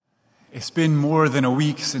It's been more than a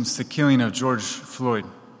week since the killing of George Floyd.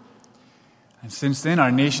 And since then,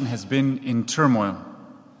 our nation has been in turmoil.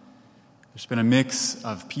 There's been a mix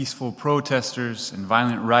of peaceful protesters and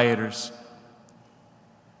violent rioters.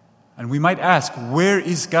 And we might ask, where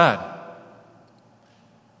is God?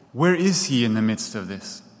 Where is He in the midst of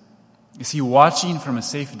this? Is He watching from a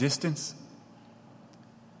safe distance?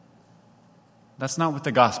 That's not what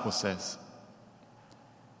the gospel says.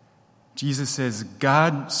 Jesus says,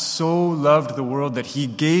 God so loved the world that He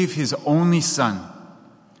gave His only Son.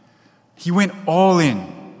 He went all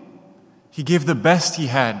in. He gave the best He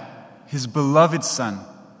had, His beloved Son.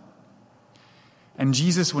 And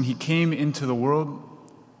Jesus, when He came into the world,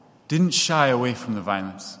 didn't shy away from the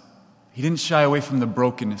violence. He didn't shy away from the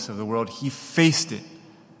brokenness of the world. He faced it.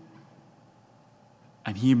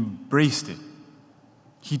 And He embraced it.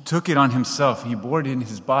 He took it on Himself. He bore it in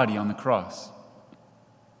His body on the cross.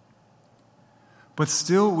 But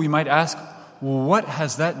still, we might ask, well, what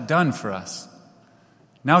has that done for us?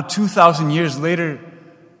 Now, 2,000 years later,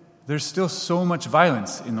 there's still so much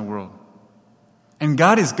violence in the world. And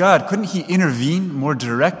God is God. Couldn't He intervene more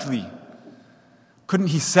directly? Couldn't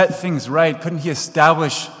He set things right? Couldn't He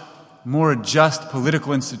establish more just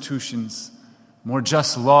political institutions, more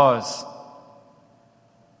just laws?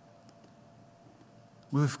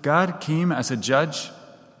 Well, if God came as a judge,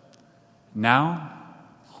 now,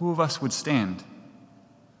 who of us would stand?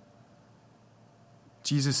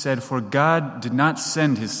 Jesus said, "For God did not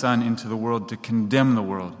send His Son into the world to condemn the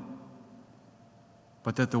world,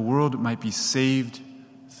 but that the world might be saved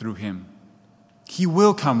through Him." He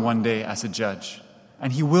will come one day as a judge,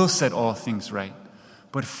 and He will set all things right.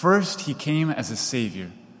 But first, He came as a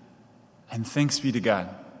Savior, and thanks be to God.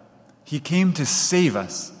 He came to save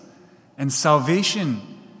us, and salvation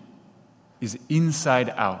is inside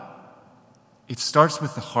out. It starts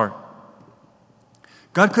with the heart.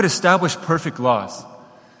 God could establish perfect laws,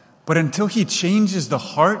 but until He changes the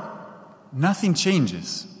heart, nothing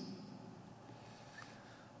changes.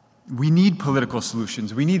 We need political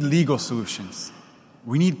solutions. We need legal solutions.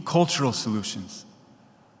 We need cultural solutions.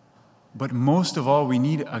 But most of all, we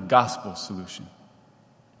need a gospel solution.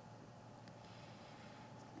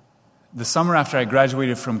 The summer after I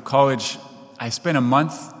graduated from college, I spent a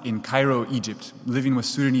month in Cairo, Egypt, living with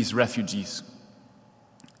Sudanese refugees.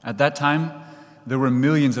 At that time, there were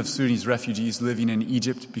millions of Sudanese refugees living in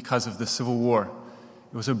Egypt because of the civil war.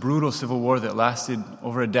 It was a brutal civil war that lasted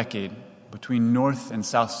over a decade between North and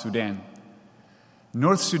South Sudan.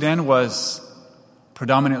 North Sudan was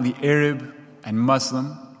predominantly Arab and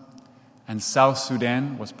Muslim, and South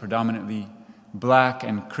Sudan was predominantly black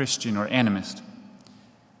and Christian or animist.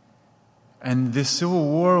 And this civil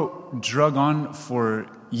war drug on for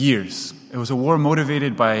years. It was a war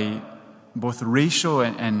motivated by both racial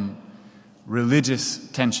and religious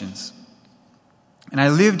tensions. And I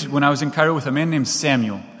lived, when I was in Cairo, with a man named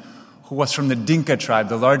Samuel, who was from the Dinka tribe,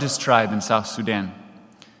 the largest tribe in South Sudan.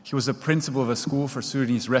 He was the principal of a school for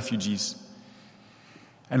Sudanese refugees.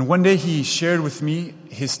 And one day he shared with me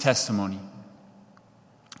his testimony.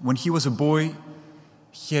 When he was a boy,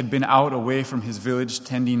 he had been out away from his village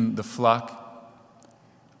tending the flock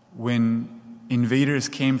when invaders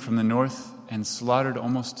came from the north and slaughtered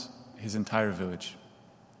almost his entire village.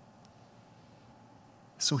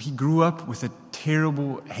 So he grew up with a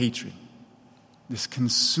terrible hatred, this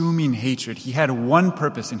consuming hatred. He had one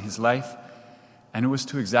purpose in his life, and it was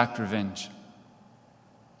to exact revenge.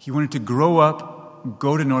 He wanted to grow up,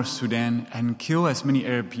 go to North Sudan, and kill as many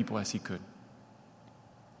Arab people as he could.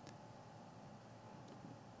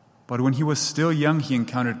 But when he was still young, he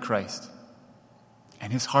encountered Christ,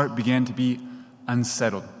 and his heart began to be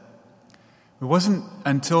unsettled. It wasn't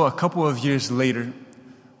until a couple of years later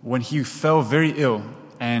when he fell very ill,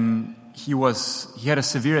 and he had a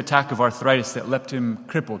severe attack of arthritis that left him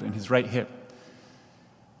crippled in his right hip.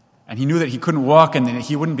 And he knew that he couldn't walk and that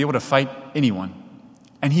he wouldn't be able to fight anyone.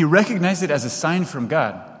 And he recognized it as a sign from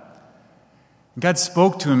God. God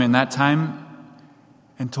spoke to him in that time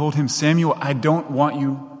and told him, "Samuel, I don't want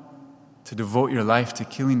you to devote your life to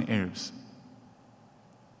killing Arabs,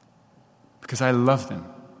 because I love them,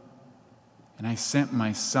 and I sent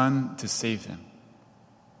my son to save them."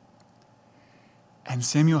 And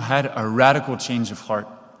Samuel had a radical change of heart.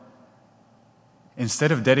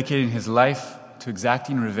 Instead of dedicating his life to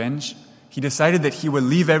exacting revenge, he decided that he would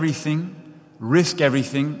leave everything, risk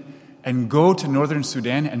everything, and go to northern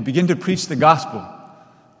Sudan and begin to preach the gospel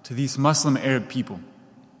to these Muslim Arab people.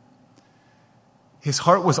 His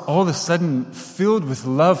heart was all of a sudden filled with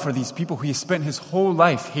love for these people who he spent his whole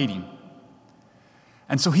life hating.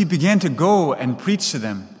 And so he began to go and preach to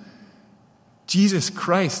them. Jesus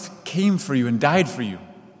Christ came for you and died for you.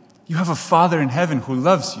 You have a Father in heaven who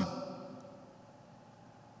loves you.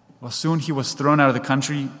 Well, soon he was thrown out of the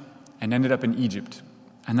country and ended up in Egypt.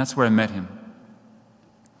 And that's where I met him.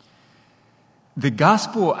 The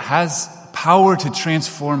gospel has power to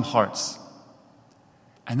transform hearts.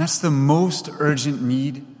 And that's the most urgent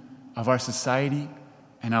need of our society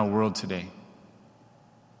and our world today.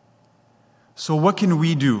 So what can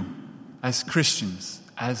we do as Christians,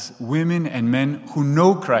 as women and men who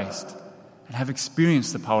know Christ and have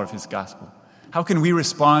experienced the power of his gospel? How can we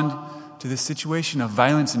respond to this situation of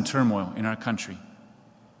violence and turmoil in our country?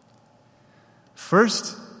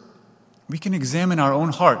 First, we can examine our own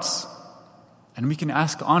hearts, and we can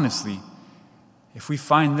ask honestly if we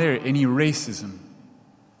find there any racism,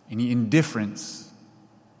 any indifference,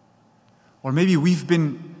 or maybe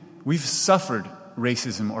we've suffered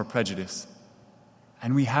racism or prejudice,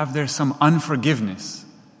 and we have there some unforgiveness,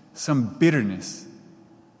 some bitterness.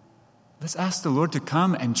 Let's ask the Lord to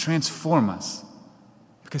come and transform us,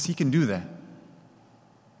 because he can do that.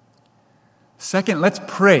 Second, let's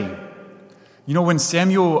pray. You know, when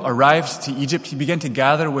Samuel arrived to Egypt, he began to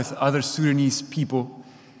gather with other Sudanese people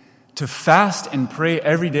to fast and pray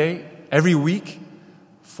every day, every week,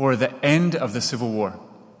 for the end of the civil war.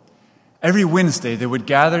 Every Wednesday they would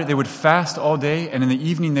gather, they would fast all day, and in the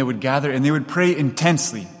evening they would gather and they would pray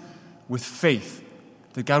intensely with faith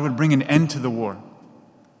that God would bring an end to the war.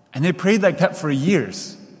 And they prayed like that for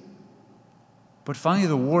years. But finally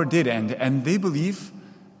the war did end, and they believe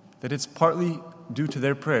that it's partly due to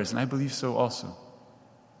their prayers, and I believe so also.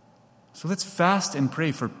 So let's fast and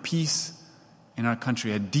pray for peace in our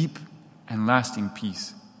country, a deep and lasting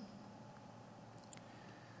peace.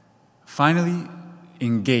 Finally,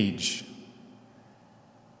 engage.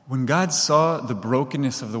 When God saw the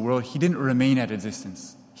brokenness of the world, he didn't remain at a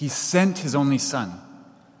distance. He sent his only Son.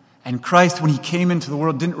 And Christ, when he came into the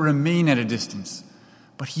world, didn't remain at a distance,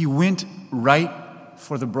 but he went right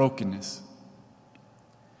for the brokenness.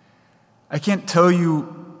 I can't tell you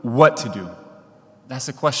what to do. That's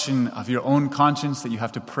a question of your own conscience that you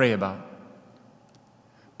have to pray about.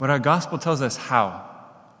 But our gospel tells us how.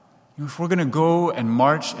 If we're going to go and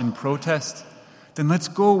march and protest, then let's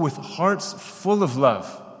go with hearts full of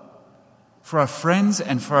love for our friends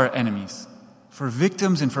and for our enemies, for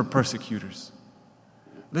victims and for persecutors.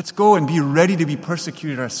 Let's go and be ready to be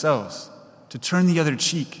persecuted ourselves, to turn the other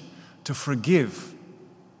cheek, to forgive,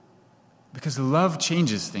 because love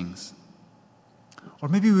changes things. Or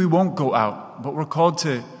maybe we won't go out, but we're called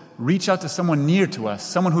to reach out to someone near to us,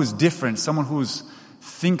 someone who's different, someone who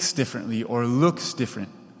thinks differently or looks different.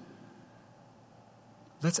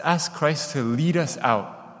 Let's ask Christ to lead us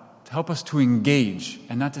out, to help us to engage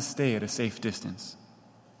and not to stay at a safe distance.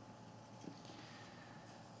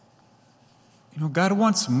 You know, God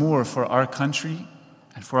wants more for our country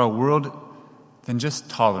and for our world than just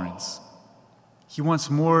tolerance. He wants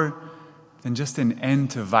more than just an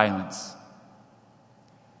end to violence.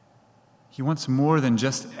 He wants more than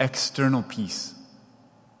just external peace.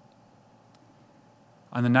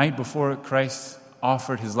 On the night before Christ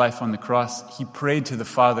offered his life on the cross, he prayed to the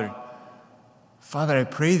Father, "Father, I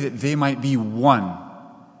pray that they might be one,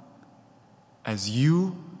 as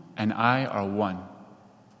you and I are one."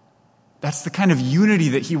 That's the kind of unity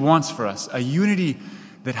that he wants for us, a unity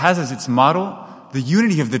that has as its model the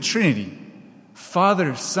unity of the Trinity,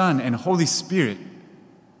 Father, Son, and Holy Spirit.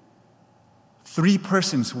 3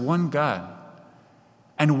 persons, one God.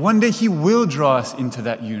 And one day he will draw us into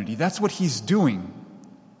that unity. That's what he's doing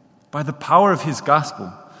by the power of his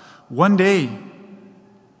gospel. One day,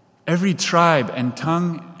 every tribe and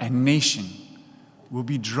tongue and nation will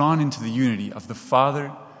be drawn into the unity of the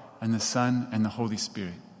Father and the Son and the Holy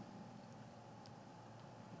Spirit.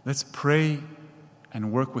 Let's pray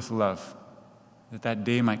and work with love that that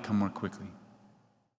day might come more quickly.